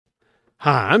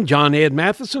Hi, I'm John Ed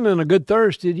Matheson, and a good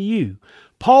Thursday to you.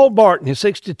 Paul Barton is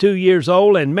 62 years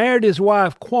old and married his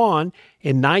wife, Kwan,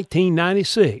 in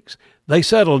 1996. They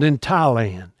settled in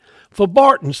Thailand. For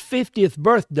Barton's 50th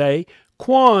birthday,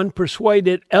 Kwan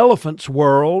persuaded Elephants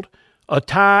World, a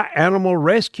Thai animal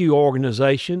rescue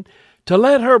organization, to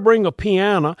let her bring a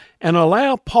piano and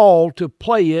allow Paul to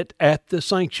play it at the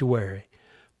sanctuary.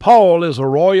 Paul is a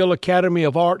Royal Academy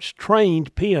of Arts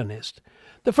trained pianist.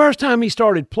 The first time he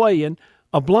started playing,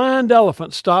 a blind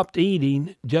elephant stopped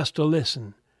eating just to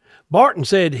listen. Barton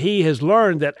said he has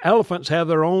learned that elephants have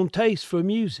their own taste for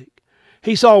music.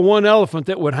 He saw one elephant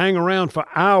that would hang around for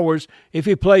hours if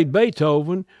he played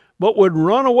Beethoven, but would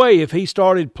run away if he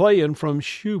started playing from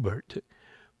Schubert.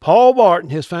 Paul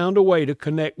Barton has found a way to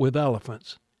connect with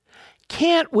elephants.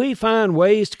 Can't we find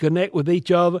ways to connect with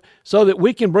each other so that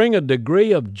we can bring a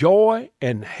degree of joy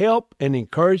and help and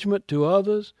encouragement to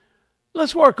others?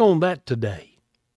 Let's work on that today.